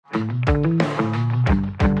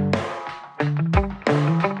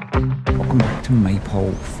to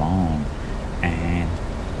Maypole Farm and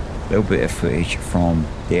a little bit of footage from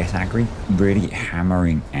DS Agri, really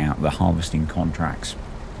hammering out the harvesting contracts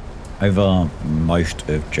over most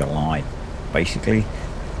of July. Basically,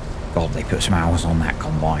 God, they put some hours on that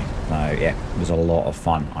combine. So yeah, it was a lot of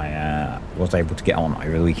fun. I was able to get on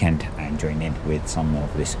over the weekend and join in with some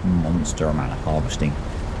of this monster amount of harvesting.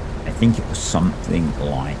 I think it was something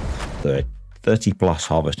like the 30 plus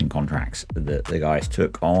harvesting contracts that the guys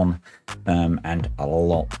took on, and a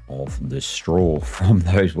lot of the straw from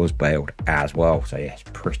those was baled as well. So yes,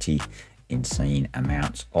 pretty insane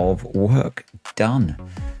amounts of work done.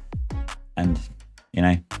 And you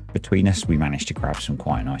know, between us, we managed to grab some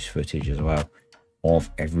quite nice footage as well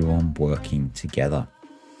of everyone working together.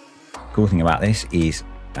 Cool thing about this is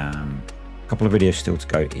a couple of videos still to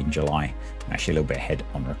go in July. I'm actually a little bit ahead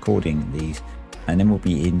on recording these, and then we'll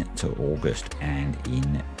be into August and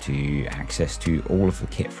into access to all of the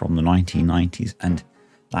kit from the 1990s, and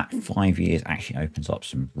that 5 years actually opens up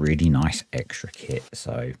some really nice extra kit.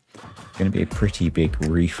 So it's going to be a pretty big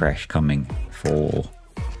refresh coming for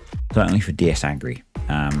certainly for DS Agri.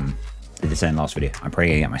 Did the same last video. I'm probably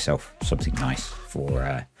gonna get myself something nice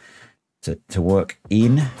for to work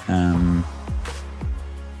in.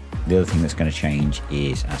 The other thing that's going to change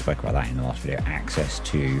is, I spoke about that in the last video, access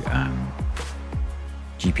to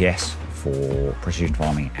GPS for precision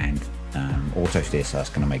farming and auto steer. So that's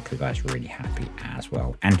going to make the guys really happy as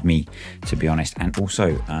well, and me, to be honest. And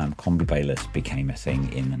also combi balers became a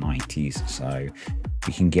thing in the 90s, so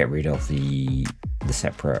we can get rid of the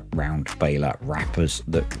separate round baler wrappers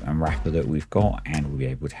that we've got, and we'll be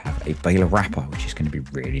able to have a baler wrapper, which is going to be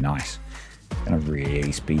really nice. Going to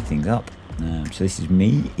really speed things up. So this is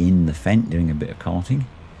me in the Fent doing a bit of karting.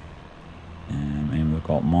 And we've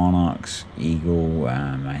got Monarchs, Eagle,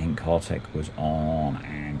 I think Kartek was on,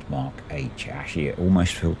 and Mark H. Actually, it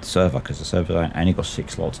almost filled the server, because the server only got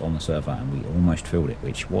 6 slots on the server, and we almost filled it,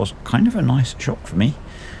 which was kind of a nice shock for me.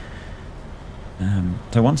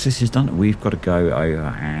 So once this is done, we've got to go over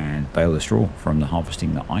and bale the straw from the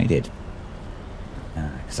harvesting that I did.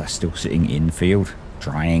 Because that's still sitting in the field,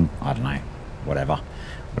 drying, I don't know, whatever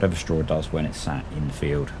straw does when it's sat in the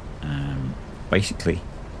field. Basically,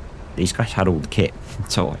 these guys had all the kit,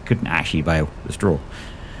 so I couldn't actually bale the straw.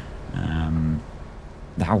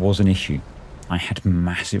 That was an issue. I had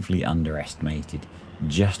massively underestimated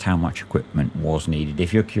just how much equipment was needed.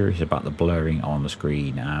 If you're curious about the blurring on the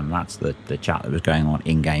screen, that's the chat that was going on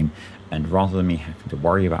in game, and rather than me having to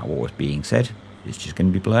worry about what was being said, it's just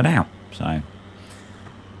going to be blurred out. So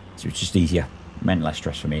it's just easier, meant less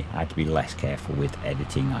stress for me. I had to be less careful with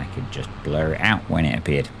editing. I could just blur it out when it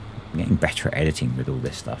appeared. I'm getting better at editing with all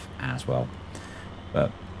this stuff as well.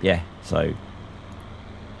 But yeah, so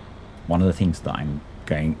one of the things that I'm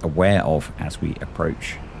going aware of as we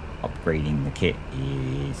approach upgrading the kit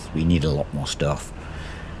is we need a lot more stuff.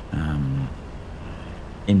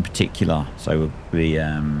 In particular, so we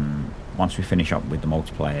once we finish up with the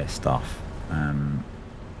multiplayer stuff,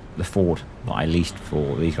 the Ford that I leased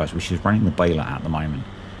for these guys, which is running the baler at the moment,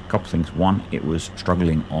 a couple of things. One, it was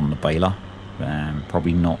struggling on the baler.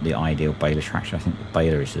 Probably not the ideal baler tractor. I think the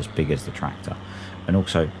baler is as big as the tractor, and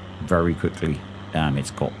also very quickly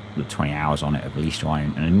it's got the 20 hours on it of lease to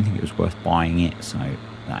own, and I didn't think it was worth buying it, so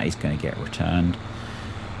that is going to get returned.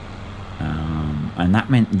 And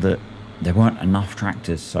that meant that there weren't enough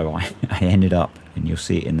tractors, so I ended up, and you'll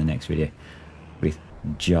see it in the next video, with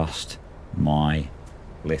just my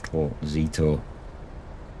little Zetor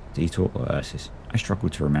or Ursus. I struggle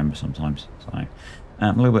to remember sometimes. So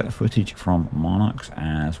a little bit of footage from Monarchs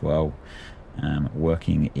as well,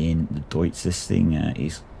 working in the Deutz. This thing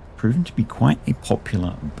is proven to be quite a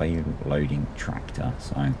popular bale loading tractor,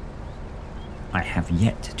 so I have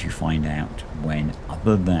yet to find out when,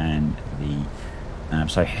 other than the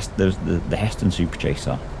so there's the Heston Super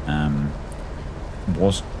Chaser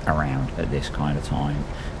was around at this kind of time.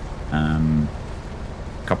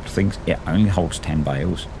 A couple of things, it only holds 10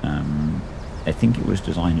 bales. I think it was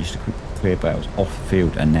designed just to clear bales off the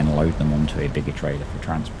field and then load them onto a bigger trailer for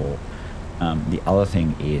transport. The other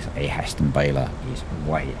thing is a Heston baler is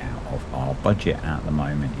way out of our budget at the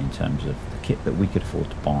moment in terms of the kit that we could afford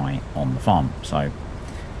to buy on the farm. So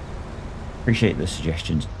appreciate the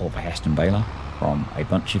suggestions of a Heston baler from a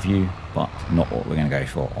bunch of you, but not what we're going to go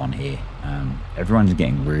for on here. Everyone's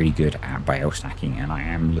getting really good at bale stacking, and I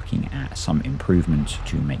am looking at some improvements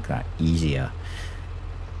to make that easier.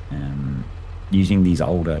 Using these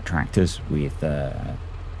older tractors with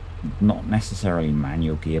not necessarily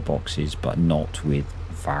manual gearboxes, but not with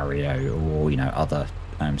Vario or, you know, other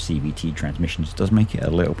CVT transmissions, does make it a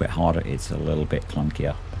little bit harder. It's a little bit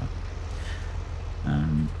clunkier. But,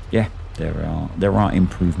 yeah, there are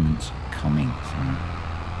improvements coming. So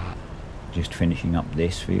just finishing up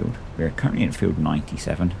this field. We're currently in field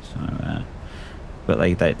 97. So, but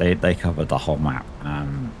they covered the whole map.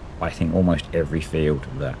 I think almost every field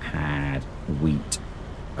that had wheat,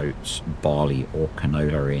 oats, barley, or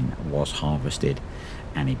canola in was harvested,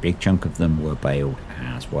 and a big chunk of them were baled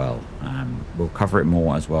as well. We'll cover it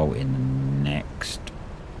more as well in the next.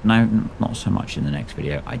 No, not so much in the next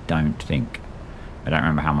video. I don't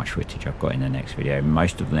remember how much footage I've got in the next video.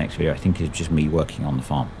 Most of the next video I think is just me working on the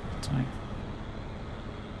farm, so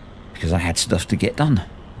because I had stuff to get done.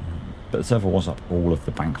 But the server was up all of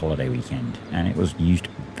the bank holiday weekend, and it was used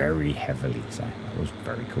very heavily, so that was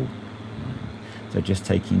very cool. So just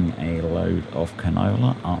taking a load of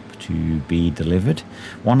canola up to be delivered.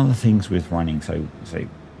 One of the things with running, so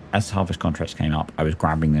as harvest contracts came up, I was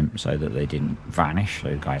grabbing them so that they didn't vanish, so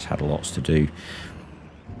the guys had lots to do.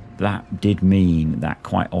 That did mean that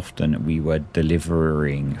quite often we were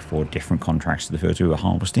delivering for different contracts to the fields we were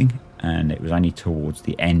harvesting, and it was only towards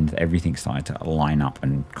the end that everything started to line up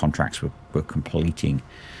and contracts were completing.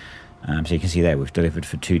 So you can see there we've delivered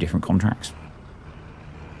for 2 different contracts.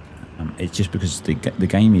 It's just because the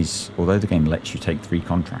game is, although the game lets you take 3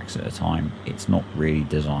 contracts at a time, it's not really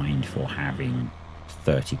designed for having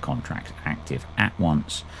 30 contracts active at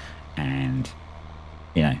once, and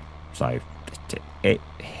you know, so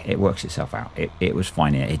it works itself out. It was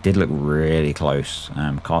fine. It did look really close.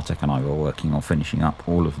 Kartek and I were working on finishing up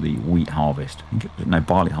all of the wheat harvest. I think it was, no,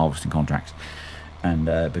 barley harvesting contracts, and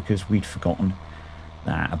because we'd forgotten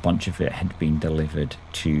that a bunch of it had been delivered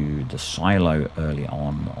to the silo early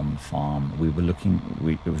on the farm, we were looking.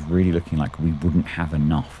 It was really looking like we wouldn't have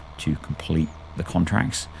enough to complete the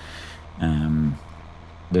contracts.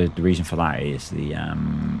 The reason for that is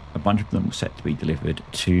a bunch of them were set to be delivered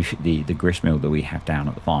to the grist mill that we have down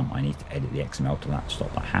at the farm. I need to edit the XML to that to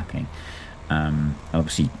stop that happening. And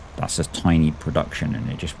obviously that's a tiny production, and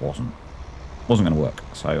it just wasn't going to work.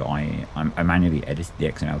 So I manually edited the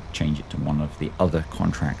XML to change it to one of the other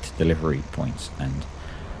contract delivery points, and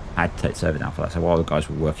I had to take the server down for that. So while the guys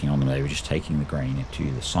were working on them, they were just taking the grain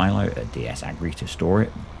to the silo at DS Agri to store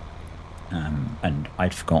it. And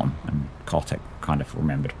I'd forgotten, and Kartek kind of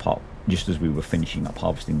remembered part just as we were finishing up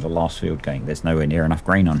harvesting the last field, going, there's nowhere near enough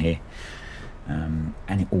grain on here, and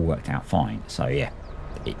it all worked out fine. So yeah,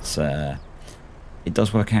 it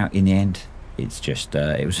does work out in the end. It's just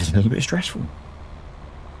it was a little bit stressful.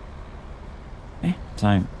 Yeah,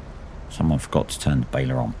 so someone forgot to turn the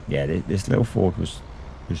baler on. Yeah, this little Ford was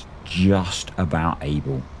just about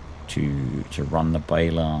able to run the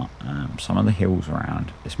baler. Some of the hills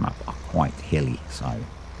around this map are quite hilly, so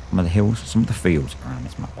some of the fields around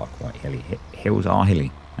this map are quite hilly. Hills are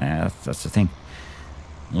hilly. That's the thing.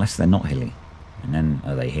 Unless they're not hilly, and then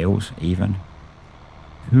are they hills even?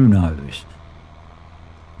 Who knows?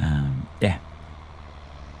 Yeah,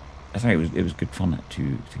 I think it was good fun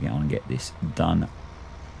to get on and get this done.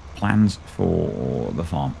 Plans for the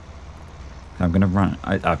farm. So I'm going to run.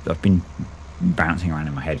 I've been bouncing around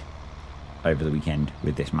in my head over the weekend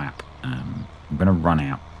with this map. I'm going to run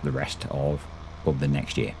out the rest of the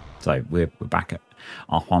next year. So we're back at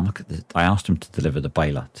our farm. Look at the, I asked them to deliver the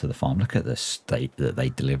baler to the farm. Look at the state that they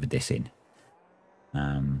delivered this in.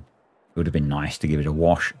 It would have been nice to give it a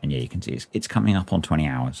wash, and yeah, you can see it's coming up on 20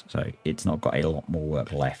 hours, so it's not got a lot more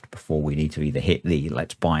work left before we need to either hit the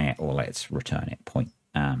let's buy it or let's return it point.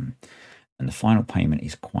 And the final payment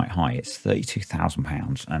is quite high. It's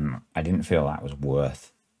 £32,000, and I didn't feel that was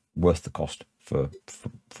worth the cost for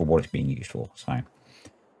what it's being used for. So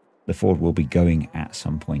the Ford will be going at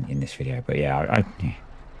some point in this video, but yeah,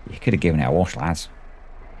 you could have given it a wash, lads.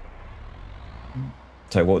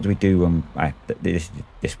 So what do we do when this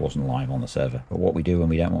wasn't live on the server, but what we do when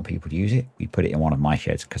we don't want people to use it, we put it in one of my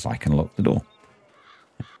sheds because I can lock the door.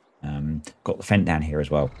 Got the fence down here as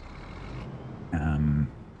well.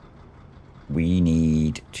 We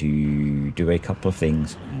need to do a couple of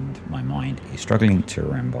things, and my mind is struggling to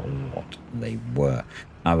remember what they were.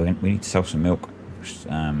 We need to sell some milk,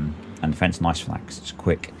 and the fence is nice for that because it's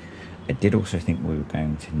quick. I did also think we were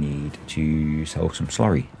going to need to sell some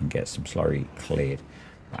slurry and get some slurry cleared,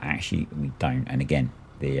 but actually we don't. And again,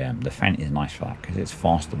 the Fendt is nice for that because it's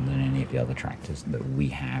faster than any of the other tractors that we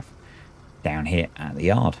have down here at the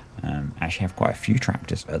yard. I actually have quite a few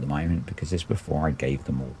tractors at the moment because this is before I gave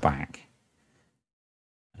them all back.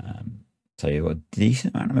 So you've got a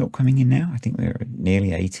decent amount of milk coming in now. I think we're at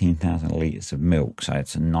nearly 18,000 litres of milk, so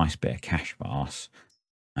it's a nice bit of cash for us.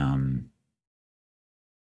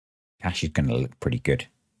 Cash is going to look pretty good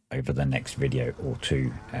over the next video or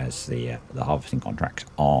two as the harvesting contracts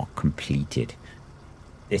are completed.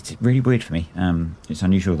 it's really weird for me. It's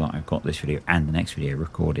unusual that I've got this video and the next video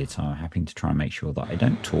recorded, so I'm having to try and make sure that I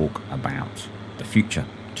don't talk about the future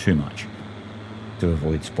too much to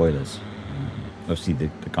avoid spoilers. Obviously, the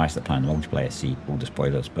guys that play in the multiplayer see all the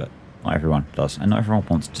spoilers, but not everyone does, and not everyone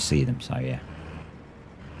wants to see them, so yeah.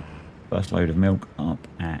 First load of milk up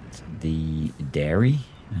at the dairy.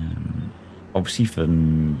 Obviously, for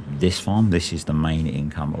this farm, this is the main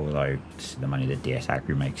income, although this is the money that DS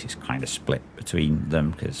Agri makes is kind of split between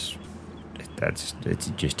them, because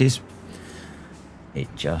it just is. It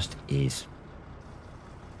just is.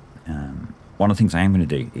 One of the things I am going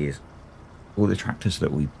to do is all the tractors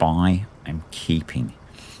that we buy, I'm keeping.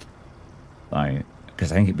 So,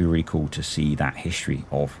 because I think it'd be really cool to see that history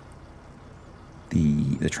of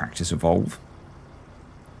the tractors evolve.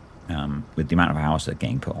 With the amount of hours that are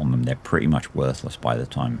getting put on them, they're pretty much worthless by the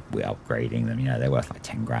time we're upgrading them. You know, they're worth like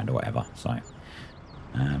 10 grand or whatever. So,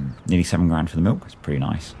 nearly 7 grand for the milk. It's pretty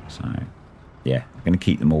nice. So, yeah, I'm going to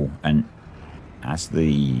keep them all. And as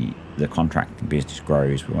the contracting business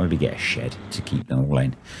grows, we'll maybe get a shed to keep them all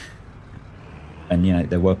in. And, you know,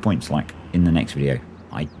 there were points like in the next video,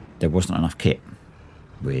 there wasn't enough kit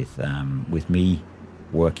with me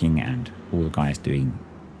working and all the guys doing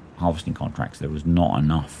harvesting contracts. There was not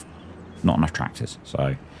enough tractors,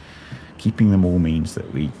 so keeping them all means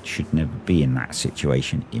that we should never be in that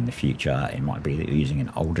situation in the future. It might be that you're using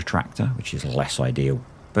an older tractor, which is less ideal,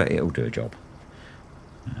 but it'll do a job.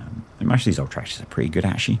 And most of these old tractors are pretty good,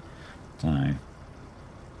 actually. So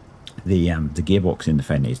the gearbox in the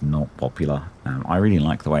Fender is not popular. I really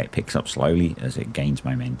like the way it picks up slowly as it gains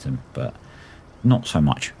momentum, but not so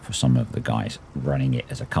much for some of the guys running it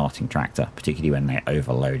as a carting tractor, particularly when they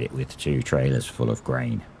overload it with 2 trailers full of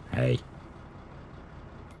grain. Hey.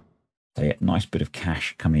 So yeah, nice bit of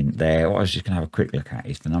cash coming there. What I was just going to have a quick look at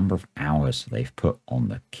is the number of hours they've put on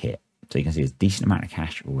the kit. So you can see there's a decent amount of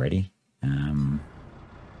cash already. And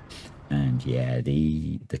yeah,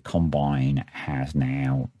 the combine has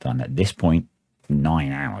now done, at this point,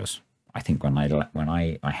 9 hours. I think when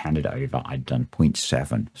I handed it over, I'd done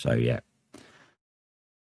 0.7. So yeah.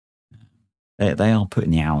 They are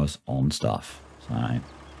putting the hours on stuff. So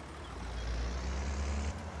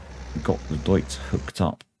we've got the Deutz hooked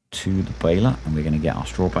up to the baler, and we're going to get our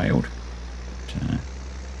straw baled. I'm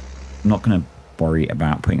not going to worry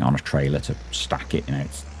about putting it on a trailer to stack it. You know,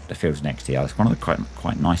 it's the fields next to you. It's one of the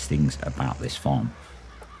quite nice things about this farm.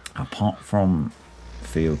 Apart from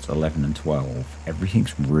fields 11 and 12,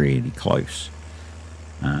 everything's really close.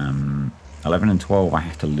 11 and 12, I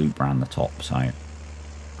have to loop around the top, so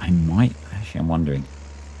I might, actually, I'm wondering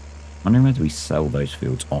whether we sell those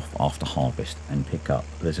fields off after harvest and pick up.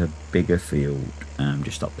 There's a bigger field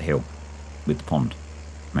just up the hill with the pond.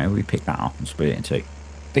 Maybe we pick that up and split it in 2. I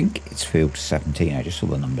think it's field 17. I just saw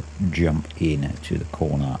the number jump in to the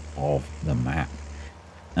corner of the map.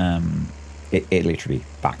 It literally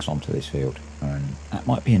backs onto this field, and that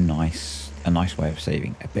might be a nice way of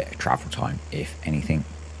saving a bit of travel time, if anything.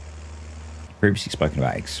 Previously spoken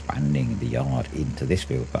about expanding the yard into this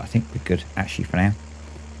field, but I think we're good actually for now.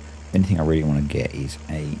 The only thing I really want to get is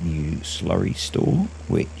a new slurry store,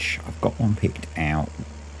 which I've got one picked out,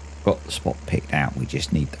 got the spot picked out. We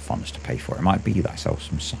just need the funds to pay for it. It might be that I sell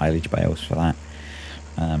some silage bales for that.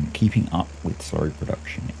 Keeping up with slurry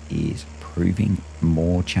production is proving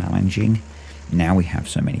more challenging now we have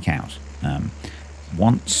so many cows.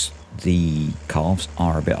 Once the calves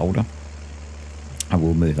are a bit older, I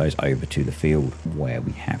will move those over to the field where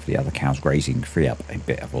we have the other cows grazing, free up a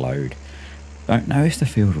bit of load. Don't know if the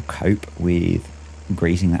field will cope with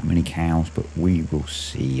grazing that many cows, but we will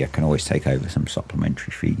see. I can always take over some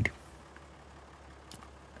supplementary feed.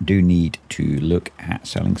 I do need to look at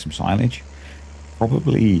selling some silage,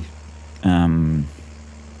 probably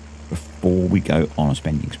before we go on a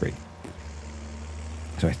spending spree.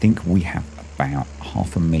 So I think we have about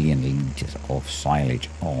 500,000 litres of silage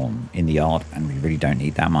in the yard, and we really don't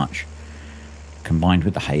need that much. Combined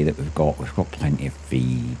with the hay that we've got plenty of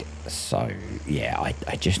feed. So yeah,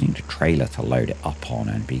 I just need a trailer to load it up on,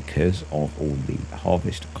 and because of all the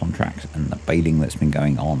harvest contracts and the baling that's been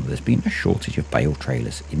going on, there's been a shortage of bale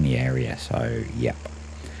trailers in the area. So yep,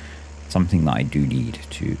 something that I do need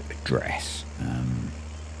to address.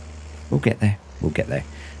 We'll get there.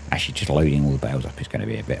 Actually, just loading all the bales up is going to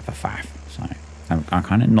be a bit of a faff. So I'm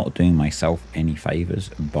kind of not doing myself any favours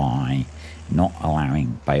by not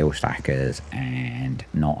allowing bale stackers and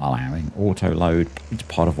not allowing auto load. It's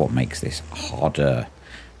part of what makes this harder.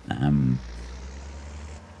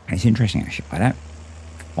 It's interesting, actually. I don't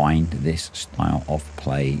find this style of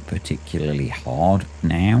play particularly hard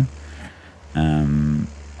now.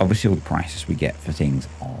 Obviously all the prices we get for things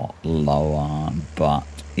are lower, but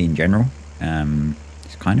in general.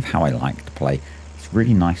 It's kind of how I like to play. It's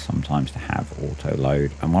really nice sometimes to have auto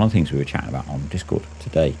load. And one of the things we were chatting about on Discord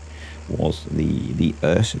today was the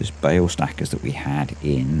Ursus bale stackers that we had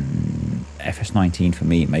in FS19 for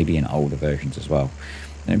me, maybe in older versions as well.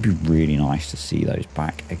 And it'd be really nice to see those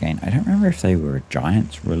back again. I don't remember if they were a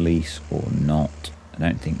Giants release or not. I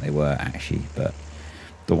don't think they were actually, but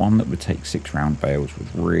the one that would take 6-round bales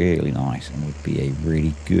was really nice and would be a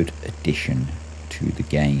really good addition to the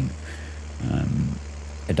game.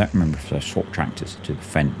 I don't remember if they swapped tractors to the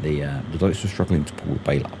Fent. The Deutz were struggling to pull the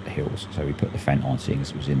bale up the hills, so we put the Fent on, seeing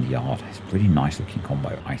as it was in the yard. It's a pretty nice looking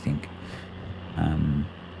combo, I think.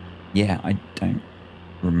 Yeah, I don't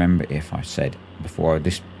remember if I said before,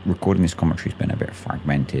 this recording this commentary has been a bit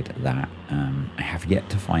fragmented, that I have yet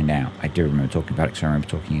to find out. I do remember talking about it, because I remember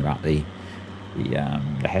talking about the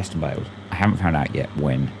Heston bales. I haven't found out yet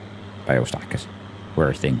when bale stackers were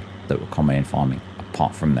a thing that were common in farming,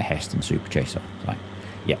 apart from the Heston Super Chaser. So,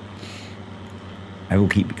 yeah, I will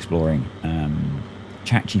keep exploring.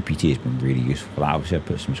 ChatGPT has been really useful for that. Obviously, I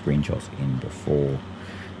put some screenshots in before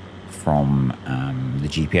from the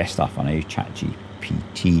GPS stuff, and I use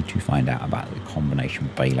ChatGPT to find out about the combination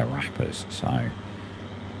baler wrappers. So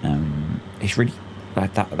it's really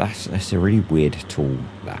that's a really weird tool,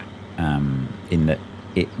 that in that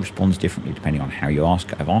it responds differently depending on how you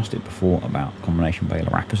ask it. I've asked it before about combination baler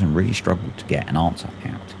wrappers and really struggled to get an answer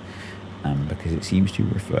out, because it seems to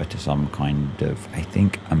refer to some kind of, I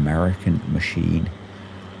think, American machine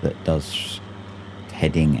that does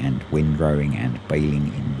heading and windrowing and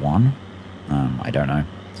baling in one. I don't know,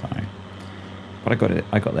 so, but I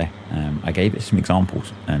got there. I gave it some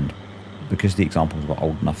examples, and because the examples were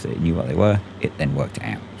old enough that it knew what they were, it then worked it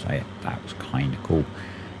out. So yeah, that was kind of cool.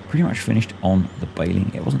 Pretty much finished on the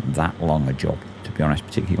baling. It wasn't that long a job, to be honest,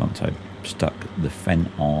 particularly once I stuck the Fent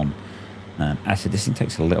on. As I said, this thing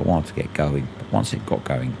takes a little while to get going, but once it got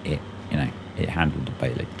going, it handled the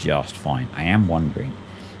baler just fine. I am wondering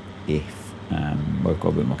if we've got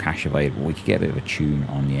a bit more cash available, we could get a bit of a tune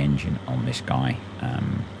on the engine on this guy.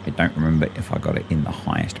 I don't remember if I got it in the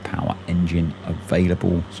highest power engine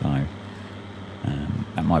available, so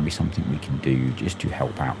that might be something we can do just to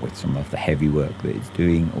help out with some of the heavy work that it's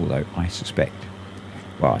doing. Although I suspect,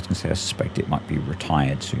 well, I was going to say I suspect it might be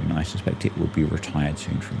retired soon. I suspect it will be retired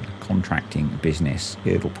soon from the contracting business.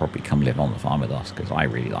 It'll probably come live on the farm with us, because I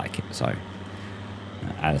really like it. So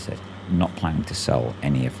as I said, not planning to sell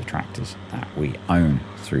any of the tractors that we own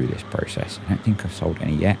through this process. I don't think I've sold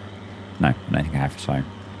any yet. No, I don't think I have. So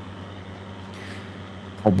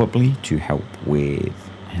probably to help with,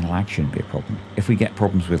 and lag shouldn't be a problem. If we get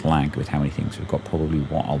problems with lag with how many things we've got, probably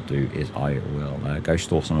what I'll do is I will go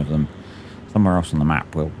store some of them somewhere else on the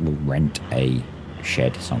map. We'll rent a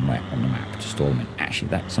shed somewhere on the map to store them in. Actually,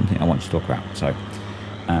 that's something I want to talk about. So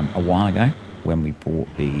a while ago, when we bought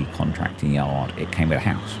the contracting yard, it came with a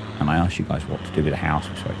house, and I asked you guys what to do with the house.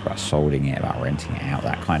 We spoke about solding it, about renting it out,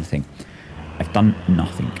 that kind of thing. I've done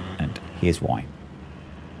nothing, and here's why.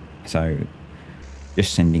 So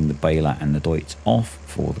just sending the baler and the Deutz off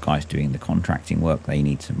for the guys doing the contracting work. They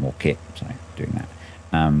need some more kit, so doing that.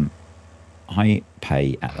 I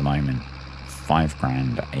pay at the moment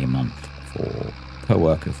 £5,000 a month per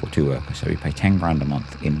worker for 2 workers, so we pay 10 grand a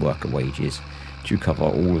month in worker wages to cover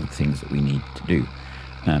all of the things that we need to do.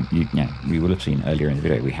 We will have seen earlier in the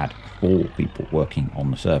video we had 4 people working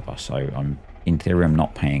on the server, so in theory I'm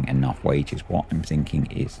not paying enough wages. What I'm thinking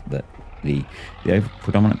is that the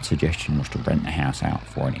predominant suggestion was to rent the house out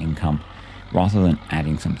for an income, rather than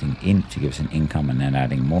adding something in to give us an income and then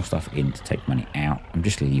adding more stuff in to take money out. I'm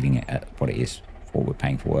just leaving it at what it is for what we're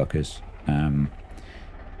paying for workers,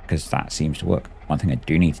 because that seems to work. One thing I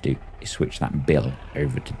do need to do is switch that bill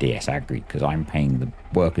over to DS Agri, because I'm paying the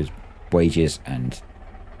workers wages and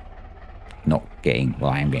not getting,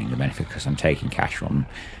 well, I am getting the benefit because I'm taking cash from them.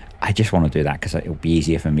 I just want to do that because it'll be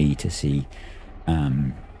easier for me to see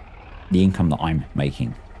the income that I'm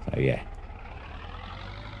making. So yeah,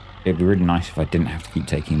 it'd be really nice if I didn't have to keep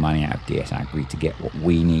taking money out of DS Agri to get what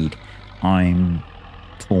we need. I'm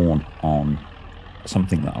torn on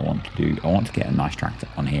something that I want to do. I want to get a nice tractor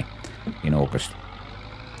on here in August.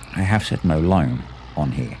 I have said no loan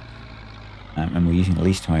on here, and we're using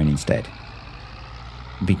lease to own instead,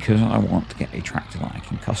 because I want to get a tractor that I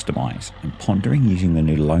can customize. I'm pondering using the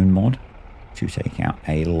new loan mod to take out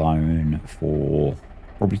a loan for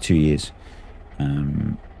probably 2 years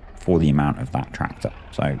for the amount of that tractor.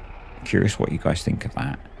 So curious what you guys think of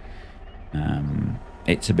that.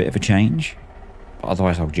 It's a bit of a change, but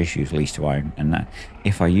otherwise I'll just use lease to own. And that,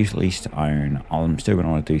 if I use lease to own, I'm still going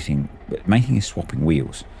to want to do things, but making is swapping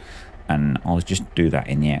wheels, and I'll just do that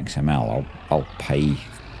in the XML. I'll pay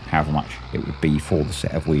however much it would be for the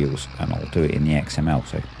set of wheels, and I'll do it in the XML.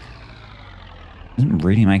 So it doesn't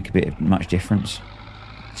really make much difference.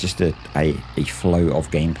 It's just a flow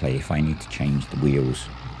of gameplay. If I need to change the wheels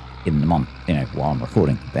in the month, while I'm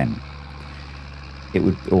recording, then it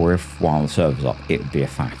would, or if while the server's up, it would be a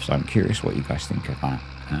faff. So I'm curious what you guys think of that.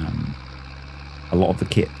 A lot of the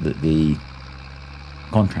kit that the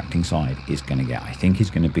contracting side is going to get, I think, is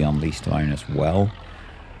going to be on lease to own as well.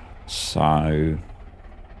 So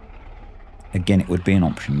again, it would be an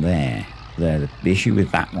option there. The issue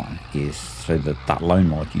with that one is, so that loan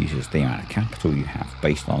mod uses the amount of capital you have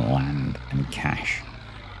based on land and cash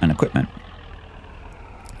and equipment.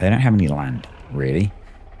 They don't have any land, really.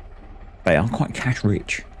 They are quite cash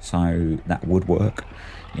rich, so that would work.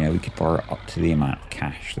 We could borrow up to the amount of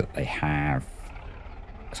cash that they have.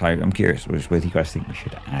 So I'm curious whether you guys think we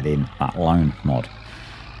should add in that loan mod.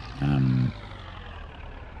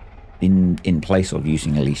 In place of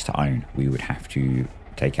using a lease to own, we would have to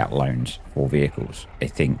take out loans for vehicles, I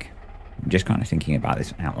think. I'm just kind of thinking about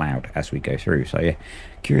this out loud as we go through. So yeah,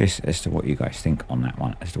 curious as to what you guys think on that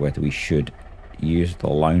one, as to whether we should use the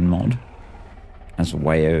loan mod as a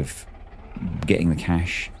way of getting the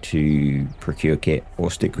cash to procure kit, or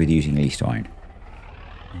stick with using lease to own.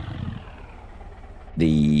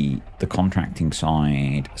 The contracting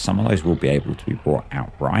side, some of those will be able to be brought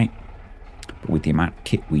outright, but with the amount of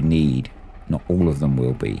kit we need, not all of them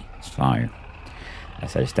will be. So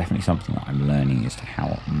it's definitely something that I'm learning as to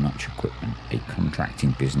how much equipment a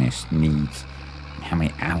contracting business needs and how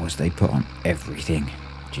many hours they put on everything.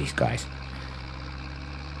 Jeez, guys,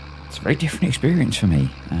 it's a very different experience for me.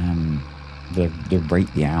 The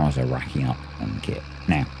rate the hours are racking up on the kit.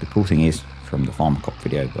 Now, the cool thing is, from the Farmer Cop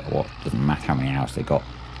video, but what doesn't matter how many hours they got,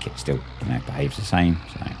 the kit still behaves the same,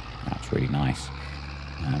 so that's really nice.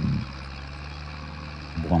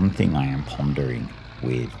 One thing I am pondering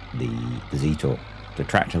with the Zetor, the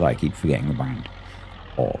tractor that I keep forgetting the brand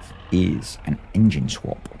of, is an engine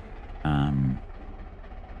swap.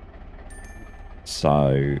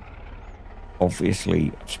 So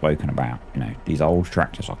obviously I've spoken about, these old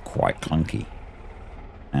tractors are quite clunky,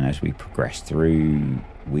 and as we progress through,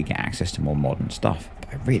 we get access to more modern stuff.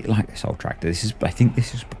 But I really like this old tractor. I think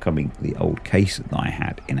this is becoming the old case that I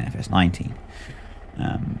had in FS19.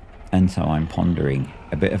 And so I'm pondering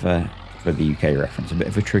a bit of a, for the UK reference, a bit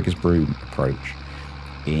of a Triggers Broom approach,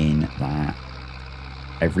 in that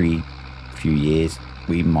every few years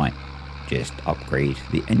we might just upgrade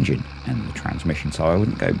the engine and the transmission. So I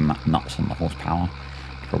wouldn't go nuts on the horsepower.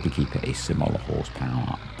 I'd probably keep it a similar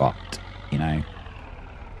horsepower, but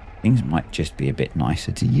things might just be a bit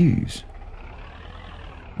nicer to use.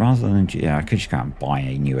 Rather than, I could just go out and buy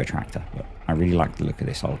a newer tractor, but I really like the look of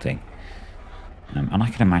this whole thing. And I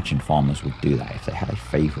can imagine farmers would do that if they had a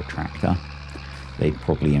favourite tractor. They'd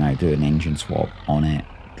probably, do an engine swap on it,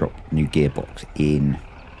 drop new gearbox in,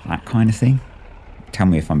 that kind of thing. Tell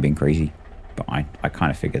me if I'm being crazy, but I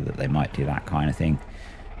kind of figured that they might do that kind of thing.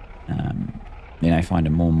 Find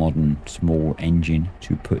a more modern, small engine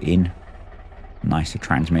to put in, nicer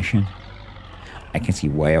transmission. I can see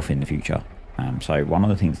way off in the future. So one of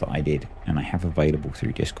the things that I did, and I have available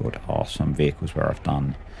through Discord, are some vehicles where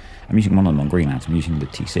I'm using one of them on Greenlands. I'm using the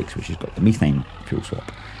T6, which has got the methane fuel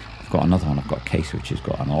swap. I've got another one, I've got a case which has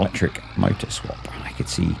got an electric motor swap, and I could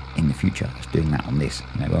see in the future us doing that on this.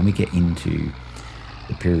 When we get into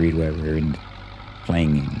the period where we're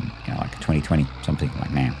playing in like 2020, something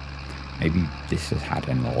like now, maybe this has had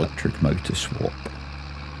an electric motor swap.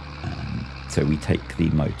 So we take the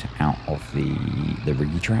motor out of the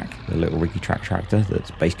Riggy Track, the little Riggy Track tractor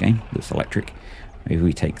that's base game, that's electric. Maybe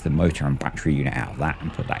we take the motor and battery unit out of that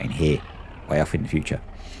and put that in here, way off in the future.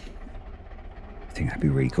 I think that'd be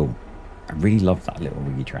really cool. I really love that little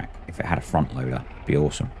Riggy Track. If it had a front loader, it'd be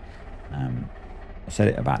awesome. I said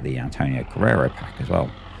it about the Antonio Carrero pack as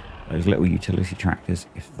well. Those little utility tractors,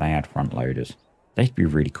 if they had front loaders, they'd be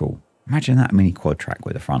really cool. Imagine that mini quad track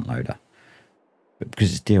with a front loader. But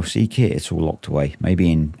because it's DLC kit, it's all locked away.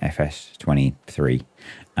 Maybe in FS23.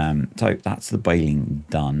 So that's the baling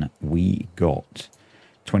done. We got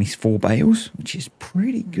 24 bales, which is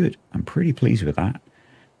pretty good. I'm pretty pleased with that.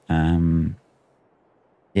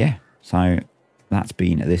 Yeah, so that's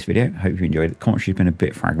been this video. Hope you enjoyed it. The commentary's been a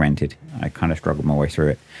bit fragmented. I kind of struggled my way through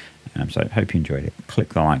it. So hope you enjoyed it. Click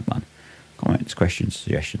the like button. Comments, questions,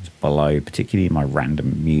 suggestions below, particularly my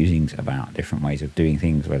random musings about different ways of doing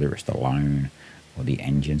things, whether it's the loan or the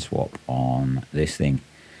engine swap on this thing,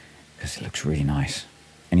 because it looks really nice.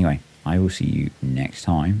 Anyway, I will see you next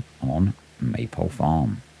time on Maypole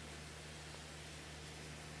Farm.